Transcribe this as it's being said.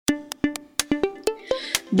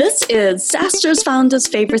This is SaaStr's Founders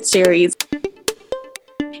Favorite Series.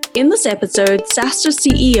 In this episode, SaaStr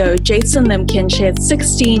CEO Jason Lemkin shared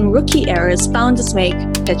 16 rookie errors founders make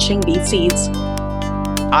pitching VCs.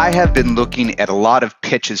 I have been looking at a lot of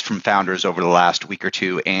pitches from founders over the last week or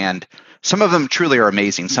two, and some of them truly are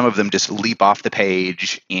amazing. Some of them just leap off the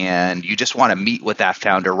page, and you just want to meet with that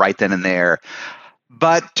founder right then and there.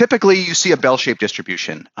 But typically, you see a bell-shaped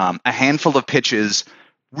distribution. A handful of pitches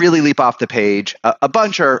really leap off the page. A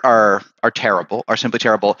bunch are terrible, are simply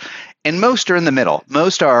terrible, and most are in the middle.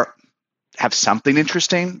 Most have something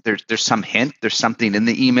interesting. There's some hint. There's something in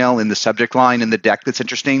the email, in the subject line, in the deck that's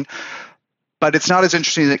interesting. But it's not as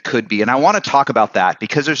interesting as it could be. And I want to talk about that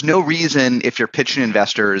because there's no reason if you're pitching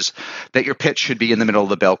investors that your pitch should be in the middle of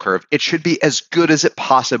the bell curve. It should be as good as it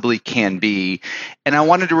possibly can be. And I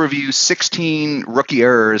wanted to review 16 rookie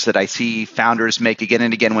errors that I see founders make again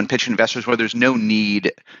and again when pitching investors where there's no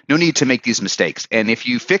need to make these mistakes. And if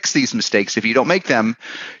you fix these mistakes, if you don't make them,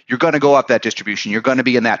 you're going to go up that distribution. You're going to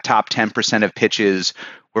be in that top 10% of pitches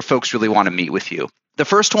where folks really want to meet with you. The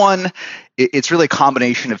first one, it's really a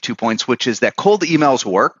combination of 2 points, which is that cold emails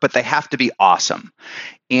work, but they have to be awesome.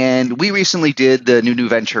 And we recently did the new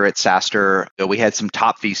venture at SaaStr. We had some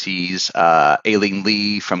top VCs, Aileen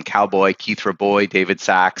Lee from Cowboy, Keith Raboy, David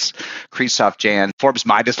Sachs, Christoph Jan, Forbes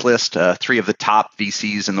Midas list, 3 of the top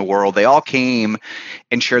VCs in the world. They all came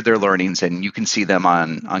and shared their learnings, and you can see them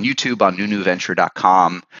on YouTube, on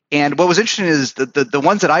newventure.com. And what was interesting is the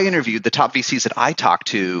ones that I interviewed, the top VCs that I talked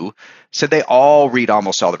to, said they all read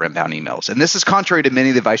almost all their inbound emails. And this is contrary to many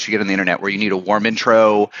of the advice you get on the internet where you need a warm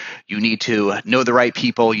intro, you need to know the right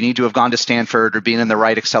people, you need to have gone to Stanford or been in the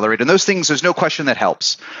right accelerator. And those things, there's no question that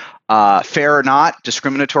helps. Fair or not,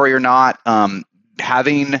 discriminatory or not,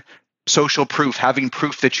 having social proof, having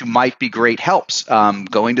proof that you might be great helps.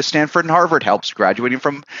 Going to Stanford and Harvard helps. Graduating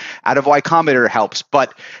from out of Y Combinator helps.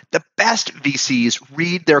 But the best VCs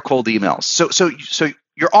read their cold emails. So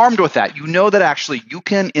you're armed with that. You know that actually you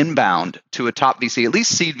can inbound to a top VC, at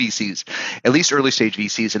least seed VCs, at least early stage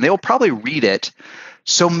VCs, and they will probably read it.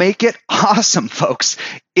 So make it awesome, folks.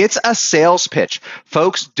 It's a sales pitch.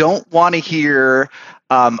 Folks don't want to hear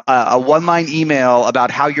a one-line email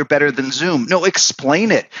about how you're better than Zoom. No,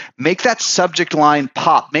 explain it. Make that subject line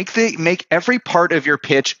pop. Make every part of your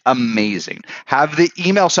pitch amazing. Have the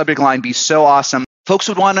email subject line be so awesome. Folks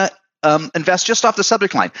would want to invest just off the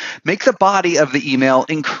subject line. Make the body of the email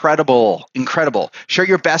incredible. Share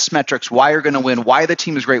your best metrics, why you're going to win, why the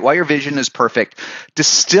team is great, why your vision is perfect.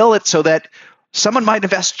 Distill it so that someone might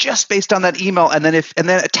invest just based on that email, and then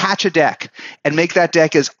attach a deck and make that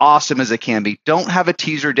deck as awesome as it can be. Don't have a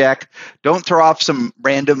teaser deck. Don't throw off some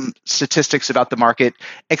random statistics about the market.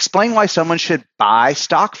 Explain why someone should buy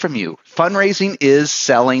stock from you. Fundraising is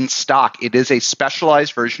selling stock. It is a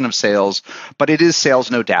specialized version of sales, but it is sales,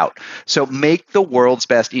 no doubt. So make the world's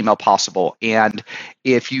best email possible. And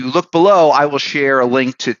if you look below, I will share a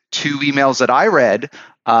link to 2 emails that I read,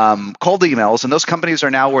 cold emails, and those companies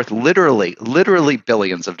are now worth literally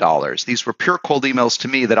billions of dollars. These were pure cold emails to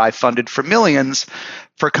me that I funded for millions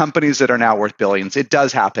for companies that are now worth billions. It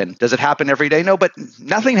does happen. Does it happen every day? No, but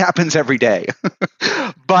nothing happens every day.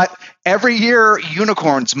 But every year,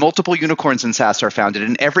 multiple unicorns in SaaS are founded,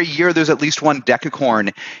 and every year there's at least one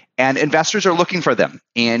decacorn, and investors are looking for them.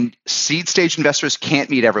 And seed stage investors can't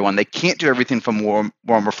meet everyone. They can't do everything from warm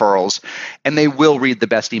referrals, and they will read the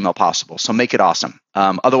best email possible. So make it awesome.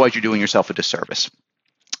 Otherwise, you're doing yourself a disservice.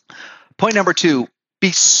 Point number 2,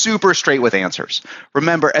 be super straight with answers.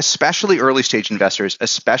 Remember, especially early stage investors,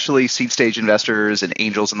 especially seed stage investors and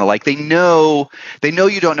angels and the like, they know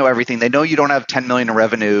you don't know everything. They know you don't have 10 million in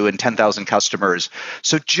revenue and 10,000 customers.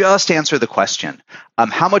 So just answer the question.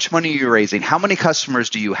 How much money are you raising? How many customers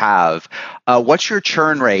do you have? What's your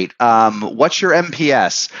churn rate? What's your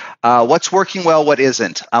MPS? What's working well? What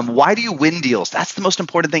isn't? Why do you win deals? That's the most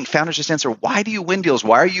important thing. Founders just answer, why do you win deals?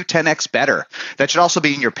 Why are you 10x better? That should also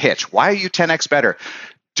be in your pitch. Why are you 10x better?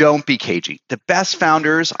 Don't be cagey. The best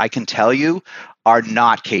founders, I can tell you, are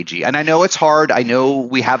not cagey. And I know it's hard. I know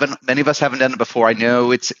many of us haven't done it before. I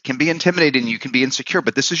know it can be intimidating. You can be insecure,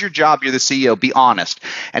 but this is your job. You're the CEO. Be honest.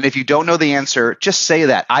 And if you don't know the answer, just say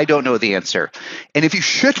that. I don't know the answer. And if you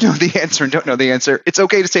should know the answer and don't know the answer, it's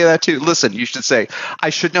okay to say that too. Listen, you should say, I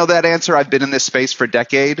should know that answer. I've been in this space for a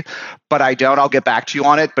decade, but I don't. I'll get back to you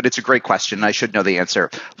on it. But it's a great question. I should know the answer.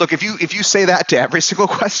 Look, if you say that to every single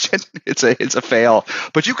question, it's a fail.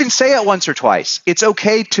 But you can say it once or twice. It's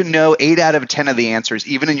okay to know 8 out of 10 of the answers,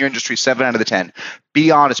 even in your industry, 7 out of the 10.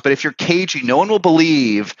 Be honest. But if you're cagey, no one will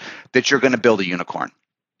believe that you're going to build a unicorn.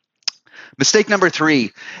 Mistake number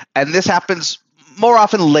 3, and this happens more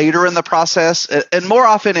often later in the process, and more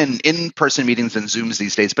often in in-person meetings than Zooms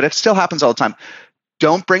these days, but it still happens all the time.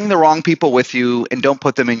 Don't bring the wrong people with you, and don't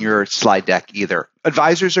put them in your slide deck either.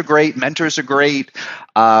 Advisors are great, mentors are great,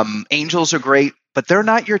 angels are great, but they're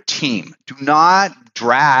not your team. Do not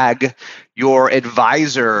drag your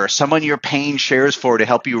advisor, someone you're paying shares for to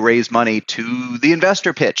help you raise money, to the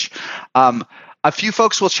investor pitch. A few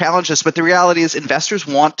folks will challenge this, but the reality is investors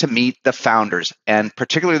want to meet the founders, and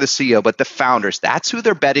particularly the CEO, but the founders. That's who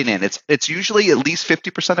they're betting in. It's usually at least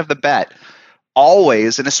 50% of the bet,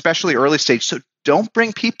 always, and especially early stage. So don't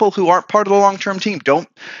bring people who aren't part of the long-term team. Don't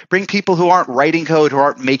bring people who aren't writing code, who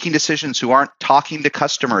aren't making decisions, who aren't talking to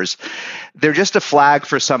customers. They're just a flag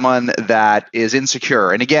for someone that is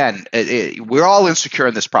insecure. And again, we're all insecure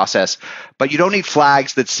in this process, but you don't need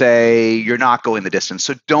flags that say you're not going the distance.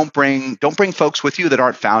 So don't bring folks with you that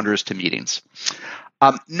aren't founders to meetings.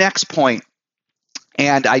 Next point.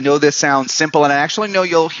 And I know this sounds simple, and I actually know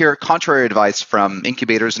you'll hear contrary advice from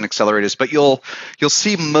incubators and accelerators, but you'll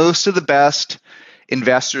see most of the best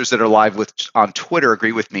investors that are live on Twitter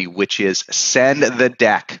agree with me, which is send the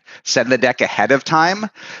deck. Send the deck ahead of time,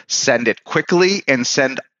 send it quickly, and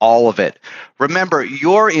send all of it. Remember,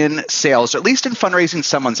 you're in sales, or at least in fundraising,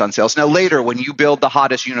 someone's on sales. Now later, when you build the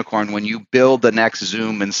hottest unicorn, when you build the next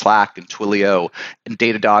Zoom and Slack and Twilio and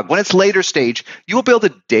Datadog, when it's later stage, you will build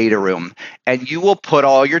a data room, and you will put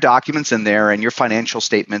all your documents in there and your financial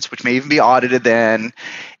statements, which may even be audited then,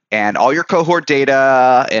 and all your cohort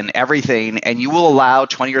data and everything, and you will allow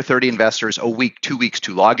 20 or 30 investors a week, 2 weeks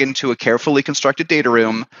to log into a carefully constructed data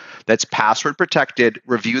room that's password protected,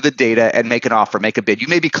 review the data, and make an offer, make a bid. You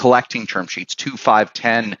may be collecting term sheets, 2, 5,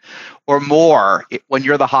 10, or more when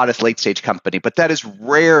you're the hottest late stage company, but it is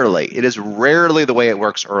rarely the way it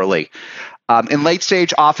works early. In late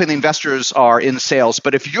stage, often the investors are in sales,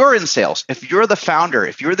 but if you're in sales, if you're the founder,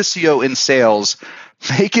 if you're the CEO in sales,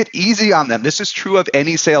 make it easy on them. This is true of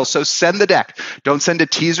any sales. So send the deck. Don't send a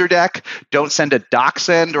teaser deck. Don't send a doc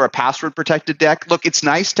send or a password protected deck. Look, it's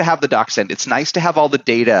nice to have the doc send. It's nice to have all the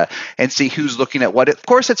data and see who's looking at what. Of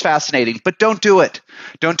course, it's fascinating, but don't do it.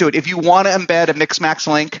 Don't do it. If you want to embed a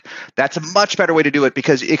Mixmax link, that's a much better way to do it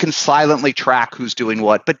because it can silently track who's doing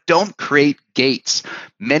what, but don't create gates.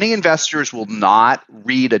 Many investors will not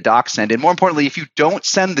read a doc send. And more importantly, if you don't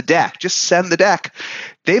send the deck, just send the deck.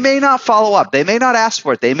 They may not follow up. They may not ask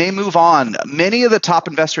for it. They may move on. Many of the top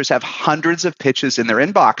investors have hundreds of pitches in their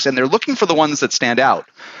inbox, and they're looking for the ones that stand out.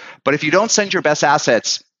 But if you don't send your best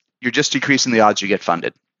assets, you're just decreasing the odds you get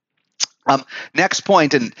funded. Next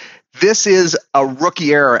point, and this is a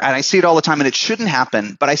rookie error, and I see it all the time, and it shouldn't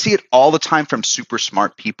happen, but I see it all the time from super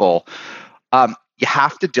smart people. You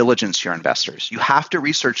have to diligence your investors. You have to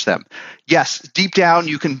research them. Yes, deep down,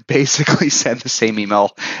 you can basically send the same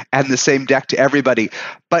email and the same deck to everybody,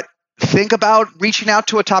 but think about reaching out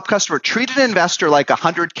to a top customer. Treat an investor like a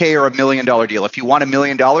 $100K or $1 million deal. If you want $1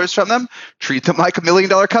 million from them, treat them like $1 million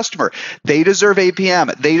customer. They deserve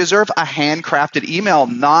APM. They deserve a handcrafted email,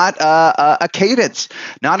 not a cadence,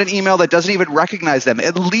 not an email that doesn't even recognize them.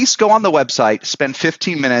 At least go on the website, spend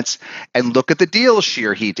 15 minutes, and look at the deals she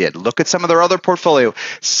or he did. Look at some of their other portfolio.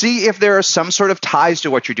 See if there are some sort of ties to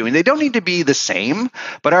what you're doing. They don't need to be the same,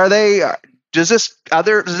 but are they? Does this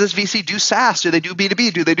VC do SaaS? Do they do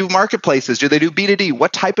B2B? Do they do marketplaces? Do they do B2D?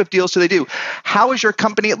 What type of deals do they do? How is your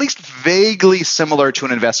company at least vaguely similar to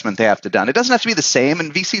an investment they have to done? It doesn't have to be the same,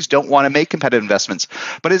 and VCs don't want to make competitive investments.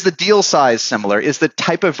 But is the deal size similar? Is the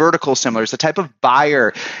type of vertical similar? Is the type of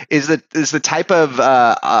buyer? Is the type of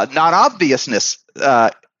non-obviousness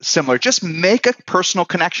similar? Just make a personal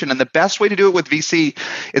connection. And the best way to do it with VC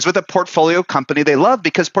is with a portfolio company they love,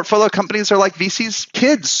 because portfolio companies are like VC's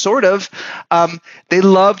kids, sort of. They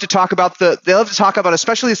love to talk about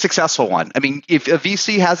especially a successful one. I mean, if a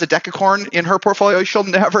VC has a decacorn in her portfolio,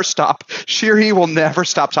 she or he will never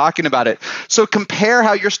stop talking about it. So compare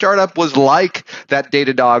how your startup was like that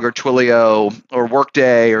Datadog or Twilio or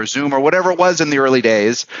Workday or Zoom or whatever it was in the early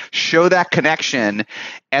days. Show that connection,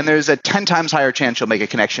 and there's a 10 times higher chance you'll make a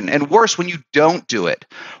connection. And worse, when you don't do it,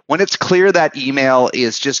 when it's clear that email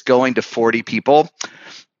is just going to 40 people,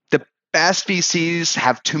 the best VCs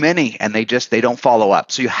have too many and they don't follow up.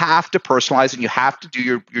 So you have to personalize and you have to do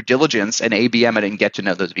your diligence and ABM it and get to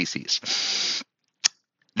know those VCs.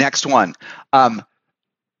 Next one.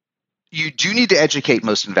 You do need to educate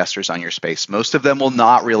most investors on your space. Most of them will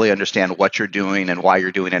not really understand what you're doing and why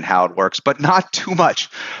you're doing it and how it works, but not too much.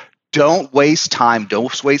 Don't waste time.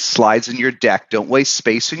 Don't waste slides in your deck. Don't waste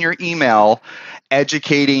space in your email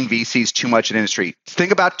educating VCs too much in industry.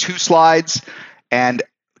 Think about 2 slides and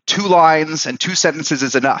 2 lines and 2 sentences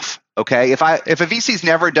is enough. Okay, if a VC's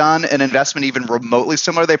never done an investment even remotely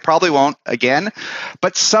similar, they probably won't again.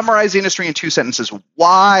 But summarize the industry in 2 sentences.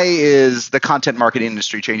 Why is the content marketing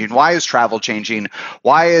industry changing? Why is travel changing?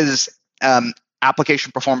 Why is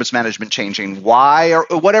application performance management changing? Why or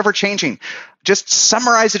whatever changing? Just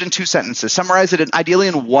summarize it in 2 sentences. Summarize it ideally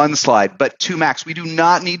in 1 slide, but 2 max. We do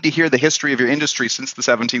not need to hear the history of your industry since the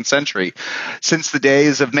 17th century, since the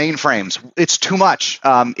days of mainframes. It's too much,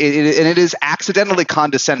 and it is accidentally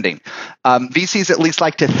condescending. VCs at least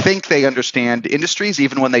like to think they understand industries,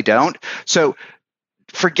 even when they don't. So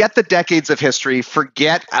forget the decades of history.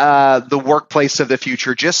 Forget the workplace of the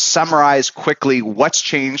future. Just summarize quickly what's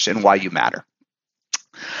changed and why you matter.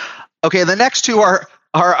 Okay, the next 2 are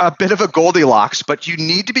a bit of a Goldilocks, but you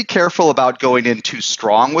need to be careful about going in too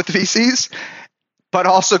strong with VCs, but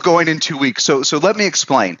also going in too weak. So let me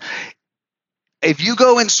explain. If you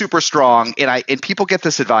go in super strong, and people get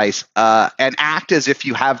this advice, and act as if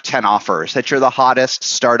you have 10 offers, that you're the hottest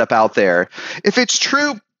startup out there. If it's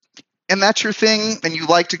true, and that's your thing, and you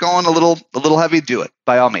like to go in a little heavy, do it.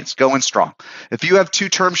 By all means, go in strong. If you have 2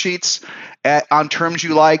 term sheets on terms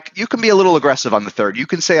you like, you can be a little aggressive on the 3rd. You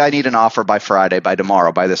can say, I need an offer by Friday, by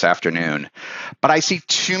tomorrow, by this afternoon. But I see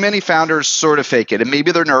too many founders sort of fake it, and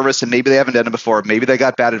maybe they're nervous, and maybe they haven't done it before. Maybe they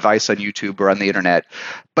got bad advice on YouTube or on the internet.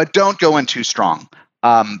 But don't go in too strong.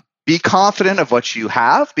 Be confident of what you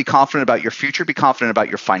have. Be confident about your future. Be confident about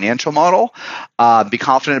your financial model. Be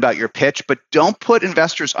confident about your pitch. But don't put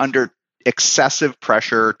investors under excessive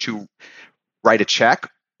pressure to write a check,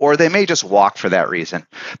 or they may just walk for that reason.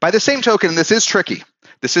 By the same token, this is tricky.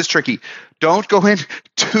 Don't go in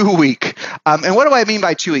too weak. And what do I mean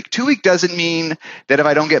by too weak? Too weak doesn't mean that if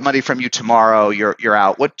I don't get money from you tomorrow, you're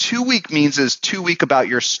out. What too weak means is too weak about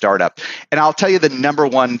your startup. And I'll tell you the number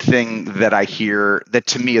one thing that I hear that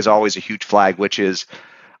to me is always a huge flag, which is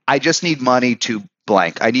I just need money to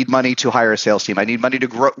blank. I need money to hire a sales team. I need money to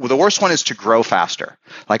grow. Well, the worst one is to grow faster.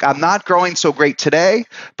 Like, I'm not growing so great today,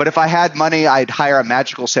 but if I had money, I'd hire a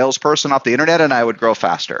magical salesperson off the internet and I would grow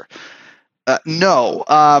faster. No,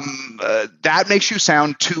 that makes you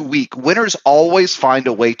sound too weak. Winners always find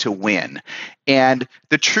a way to win. And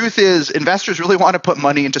the truth is, investors really want to put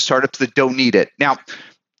money into startups that don't need it. Now,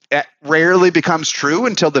 it rarely becomes true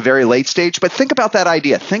until the very late stage, but think about that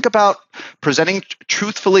idea. Think about presenting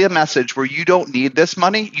truthfully a message where you don't need this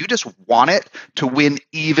money. You just want it to win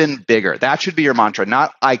even bigger. That should be your mantra,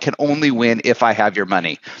 not I can only win if I have your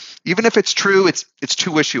money. Even if it's true, it's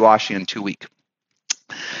too wishy-washy and too weak.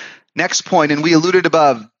 Next point, and we alluded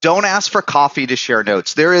above, don't ask for coffee to share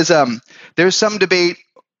notes. There's some debate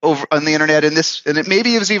over on the internet, and it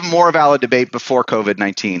maybe it was even more valid debate before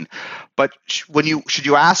COVID-19. But should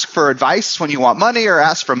you ask for advice when you want money, or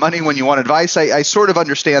ask for money when you want advice? I sort of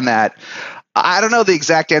understand that. I don't know the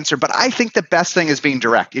exact answer, but I think the best thing is being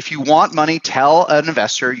direct. If you want money, tell an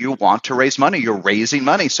investor you want to raise money. You're raising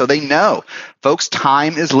money, so they know. Folks,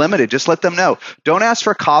 time is limited. Just let them know. Don't ask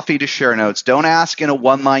for coffee to share notes. Don't ask in a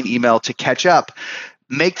one-line email to catch up.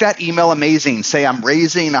 Make that email amazing. Say, I'm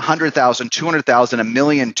raising 100,000, 200,000, a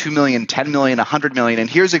million, 2 million, 10 million, 100 million, and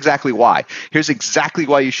here's exactly why. Here's exactly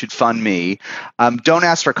why you should fund me. Don't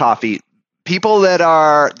ask for coffee. People that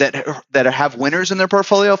have winners in their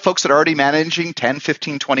portfolio, folks that are already managing 10,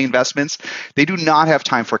 15, 20 investments, they do not have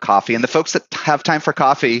time for coffee. And the folks that have time for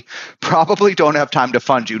coffee probably don't have time to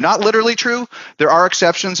fund you. Not literally true. There are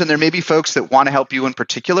exceptions, and there may be folks that want to help you in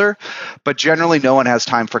particular, but generally no one has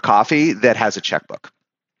time for coffee that has a checkbook.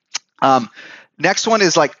 Next one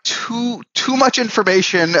is like too much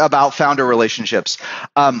information about founder relationships.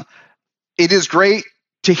 It is great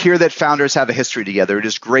to hear that founders have a history together. It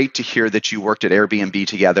is great to hear that you worked at Airbnb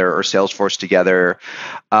together or Salesforce together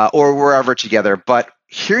or wherever together. But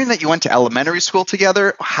hearing that you went to elementary school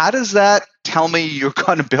together, how does that tell me you're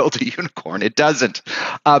going to build a unicorn? It doesn't.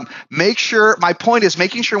 My point is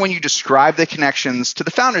making sure when you describe the connections to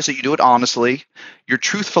the founders that you do it honestly, you're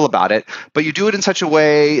truthful about it, but you do it in such a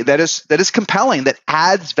way that is compelling, that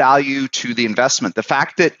adds value to the investment. The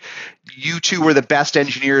fact that you two were the best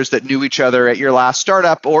engineers that knew each other at your last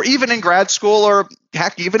startup, or even in grad school, or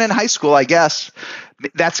heck, even in high school, I guess,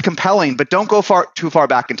 that's compelling, but don't go too far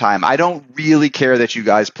back in time. I don't really care that you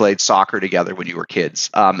guys played soccer together when you were kids,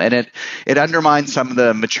 and it undermines some of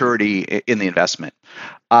the maturity in the investment.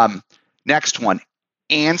 Next one,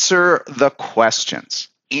 answer the questions.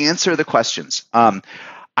 Answer the questions.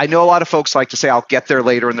 I know a lot of folks like to say, I'll get there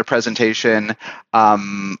later in the presentation,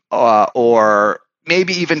 or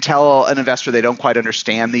maybe even tell an investor they don't quite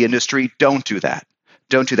understand the industry. Don't do that.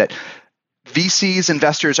 Don't do that. VCs,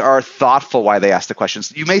 investors are thoughtful why they ask the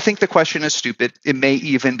questions. You may think the question is stupid. It may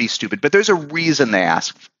even be stupid, but there's a reason they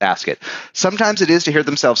ask it. Sometimes it is to hear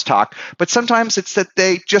themselves talk, but sometimes it's that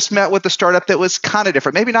they just met with a startup that was kind of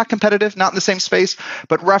different, maybe not competitive, not in the same space,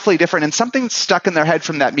 but roughly different, and something stuck in their head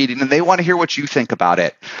from that meeting, and they want to hear what you think about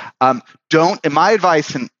it. In my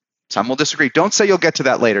advice, and some will disagree, don't say you'll get to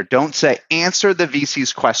that later. Don't say, answer the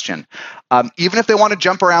VC's question. Even if they want to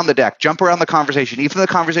jump around the deck, jump around the conversation, even if the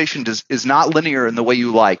conversation is not linear in the way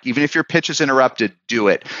you like, even if your pitch is interrupted, do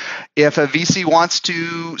it. If a VC wants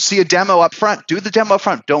to see a demo up front, do the demo up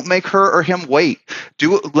front. Don't make her or him wait.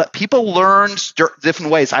 Let people learn different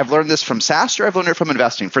ways. I've learned this from SaaStr. I've learned it from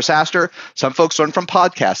investing. For SaaStr, some folks learn from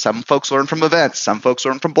podcasts. Some folks learn from events. Some folks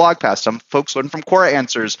learn from blog posts. Some folks learn from Quora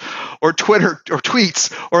answers or Twitter or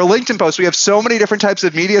tweets or LinkedIn posts. We have so many different types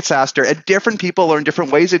of media at SaaStr, and different people learn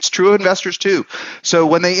different ways. It's true of investors too. So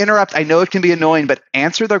when they interrupt, I know it can be annoying, but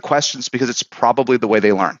answer their questions because it's probably the way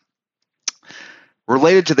they learn.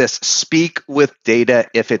 Related to this, speak with data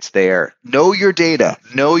if it's there. Know your data,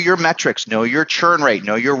 know your metrics, know your churn rate,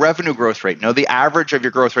 know your revenue growth rate, know the average of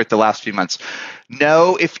your growth rate the last few months.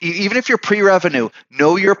 Know even if you're pre-revenue,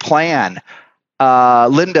 know your plan.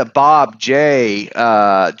 Linda, Bob, Jay,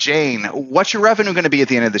 Jane, what's your revenue going to be at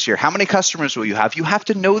the end of this year? How many customers will you have? You have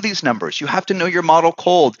to know these numbers. You have to know your model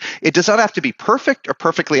cold. It does not have to be perfect or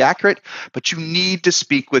perfectly accurate, but you need to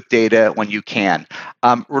speak with data when you can.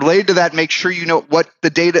 Related to that, make sure you know what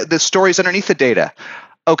the stories underneath the data.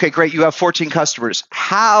 Okay, great. You have 14 customers.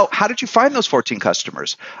 How did you find those 14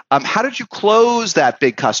 customers? How did you close that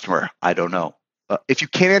big customer? I don't know. If you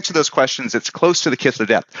can't answer those questions, it's close to the kiss of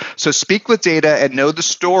death. So speak with data and know the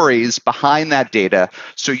stories behind that data.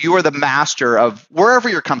 So you are the master of wherever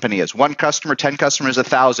your company is, 1 customer, 10 customers,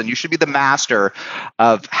 1,000. You should be the master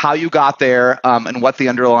of how you got there and what the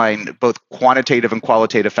underlying both quantitative and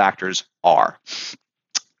qualitative factors are.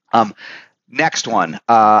 Next one,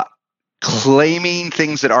 claiming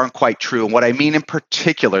things that aren't quite true. And what I mean in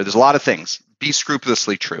particular, there's a lot of things. Be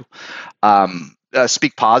scrupulously true.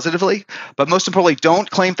 Speak positively, but most importantly,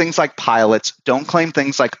 don't claim things like pilots. Don't claim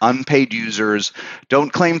things like unpaid users.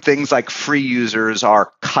 Don't claim things like free users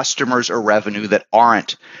are customers or revenue that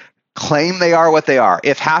aren't. Claim they are what they are.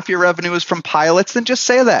 If half your revenue is from pilots, then just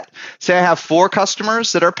say that. Say I have 4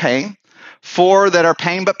 customers that are paying, 4 that are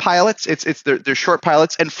paying but pilots. They're short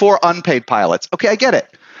pilots, and 4 unpaid pilots. Okay, I get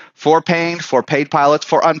it. 4 paying, 4 paid pilots,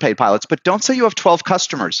 4 unpaid pilots, but don't say you have 12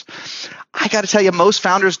 customers. I got to tell you, most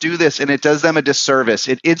founders do this, and it does them a disservice.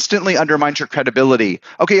 It instantly undermines your credibility.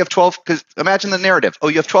 Okay, you have 12, because imagine the narrative. Oh,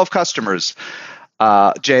 you have 12 customers.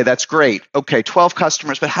 Jay, that's great. Okay, 12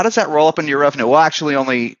 customers, but how does that roll up into your revenue? Well, actually,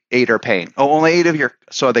 only 8 are paying. Oh, only 8 of your,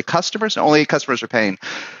 so are they customers? Only 8 customers are paying.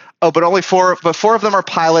 Oh, but only 4 of them are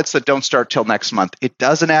pilots that don't start till next month. It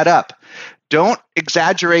doesn't add up. Don't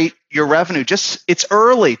exaggerate your revenue. It's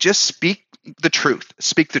early. Just speak the truth.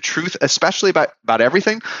 Speak the truth, especially about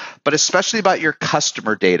everything, but especially about your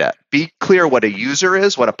customer data. Be clear what a user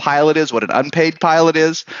is, what a pilot is, what an unpaid pilot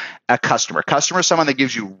is. A customer. Customer is someone that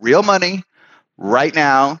gives you real money right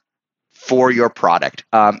now for your product.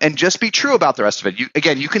 And just be true about the rest of it.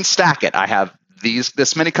 You can stack it. I have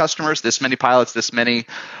this many customers, this many pilots, this many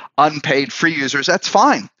unpaid free users. That's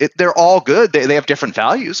fine. They're all good. They have different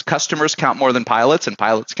values. Customers count more than pilots, and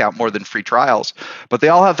pilots count more than free trials, but they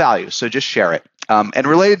all have value. So just share it. And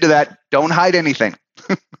related to that, don't hide anything.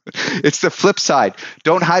 It's the flip side.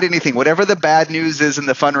 Don't hide anything. Whatever the bad news is in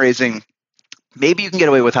the fundraising, maybe you can get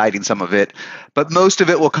away with hiding some of it, but most of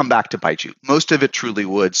it will come back to bite you. Most of it truly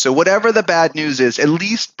would. So whatever the bad news is, at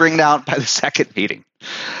least bring it out by the second meeting.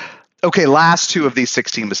 Okay, last 2 of these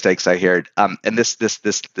 16 mistakes I heard, and this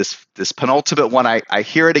penultimate one, I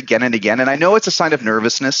hear it again and again, and I know it's a sign of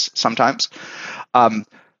nervousness sometimes, and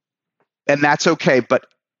that's okay, but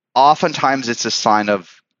oftentimes it's a sign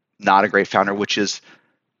of not a great founder, which is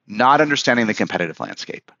not understanding the competitive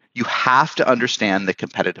landscape. You have to understand the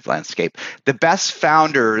competitive landscape. The best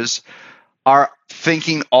founders are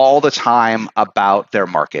thinking all the time about their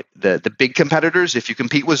market. The big competitors, if you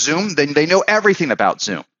compete with Zoom, then they know everything about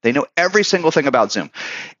Zoom. They know every single thing about Zoom.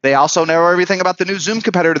 They also know everything about the new Zoom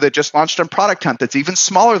competitor that just launched on Product Hunt that's even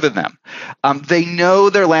smaller than them. They know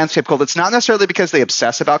their landscape cold. It's not necessarily because they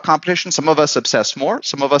obsess about competition. Some of us obsess more,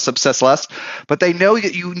 some of us obsess less, but they know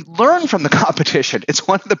that you learn from the competition. It's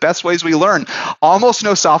one of the best ways we learn. Almost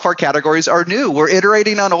no software categories are new. We're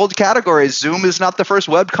iterating on old categories. Zoom is not the first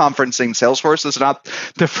web conferencing. Salesforce is not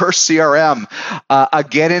the first CRM.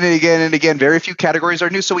 Again and again and again, very few categories are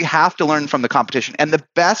new. So we have to learn from the competition. And the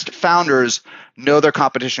best founders know their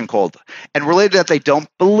competition cold. And related to that, they don't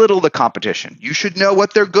belittle the competition. You should know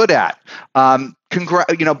what they're good at.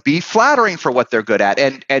 Be flattering for what they're good at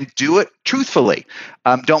and do it truthfully.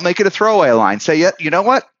 Don't make it a throwaway line. Say, yeah, you know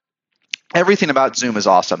what? Everything about Zoom is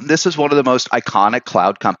awesome. This is one of the most iconic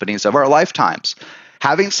cloud companies of our lifetimes.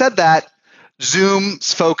 Having said that,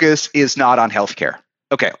 Zoom's focus is not on healthcare.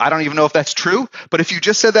 Okay, I don't even know if that's true, but if you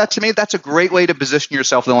just said that to me, that's a great way to position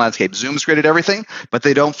yourself in the landscape. Zoom's great at everything, but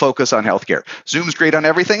they don't focus on healthcare. Zoom's great on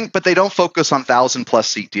everything, but they don't focus on 1,000+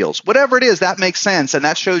 seat deals. Whatever it is, that makes sense, and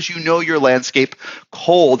that shows you know your landscape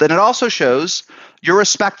cold, and it also shows you're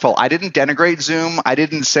respectful. I didn't denigrate Zoom. I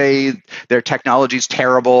didn't say their technology's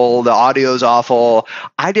terrible, the audio's awful.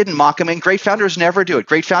 I didn't mock them, and great founders never do it.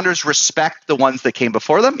 Great founders respect the ones that came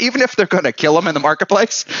before them, even if they're going to kill them in the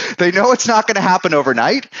marketplace. They know it's not going to happen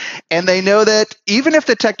overnight, and they know that even if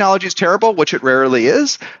the technology is terrible, which it rarely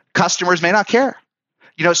is, customers may not care.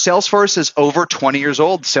 You know, Salesforce is over 20 years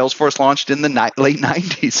old. Salesforce launched in the late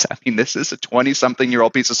 90s. I mean, this is a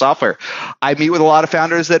 20-something-year-old piece of software. I meet with a lot of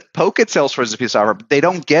founders that poke at Salesforce as a piece of software, but they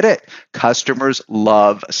don't get it. Customers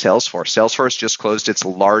love Salesforce. Salesforce just closed its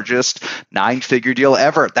largest 9-figure deal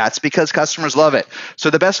ever. That's because customers love it. So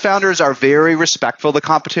the best founders are very respectful of the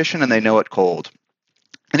competition, and they know it cold.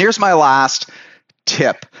 And here's my last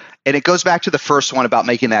tip. And it goes back to the first one about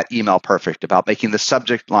making that email perfect, about making the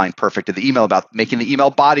subject line perfect in the email, about making the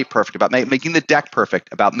email body perfect, about making the deck perfect,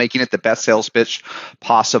 about making it the best sales pitch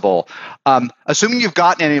possible. Assuming you've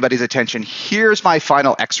gotten anybody's attention, here's my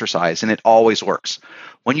final exercise, and it always works.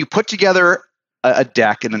 When you put together a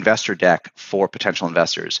deck, an investor deck for potential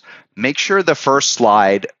investors, make sure the first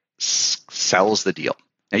slide sells the deal.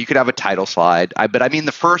 Now, you could have a title slide, but I mean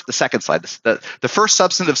the second slide, the first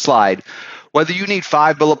substantive slide. Whether you need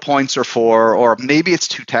 5 bullet points or 4, or maybe it's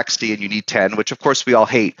too texty and you need 10, which of course we all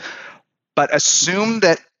hate, but assume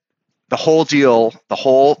that the whole deal, the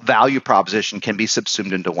whole value proposition can be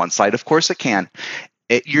subsumed into one slide. Of course it can.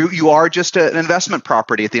 You are just an investment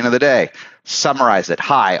property at the end of the day. Summarize it.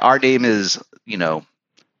 Hi, our name is,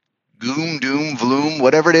 Goom, Doom, Vloom,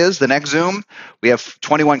 whatever it is, the next Zoom. We have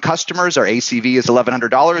 21 customers. Our ACV is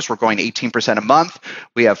 $1,100. We're growing 18% a month.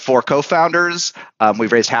 We have 4 co-founders.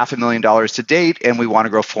 We've raised $500,000 to date, and we want to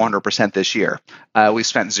grow 400% this year. We've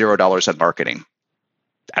spent $0 on marketing.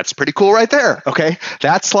 That's pretty cool right there, okay?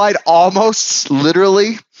 That slide almost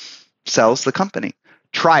literally sells the company.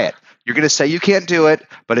 Try it. You're going to say you can't do it,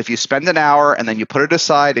 but if you spend an hour and then you put it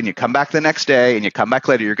aside and you come back the next day and you come back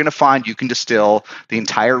later, you're going to find you can distill the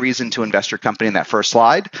entire reason to invest your company in that first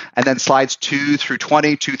slide. And then slides 2 through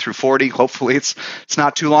 20, 2 through 40, hopefully it's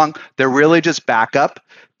not too long. They're really just backup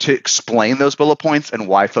to explain those bullet points and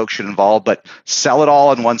why folks should involve, but sell it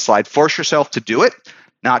all in one slide. Force yourself to do it,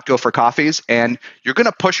 not go for coffees, and you're going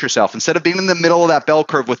to push yourself. Instead of being in the middle of that bell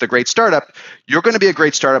curve with a great startup, you're going to be a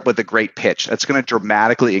great startup with a great pitch. That's going to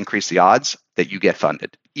dramatically increase the odds that you get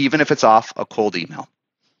funded, even if it's off a cold email.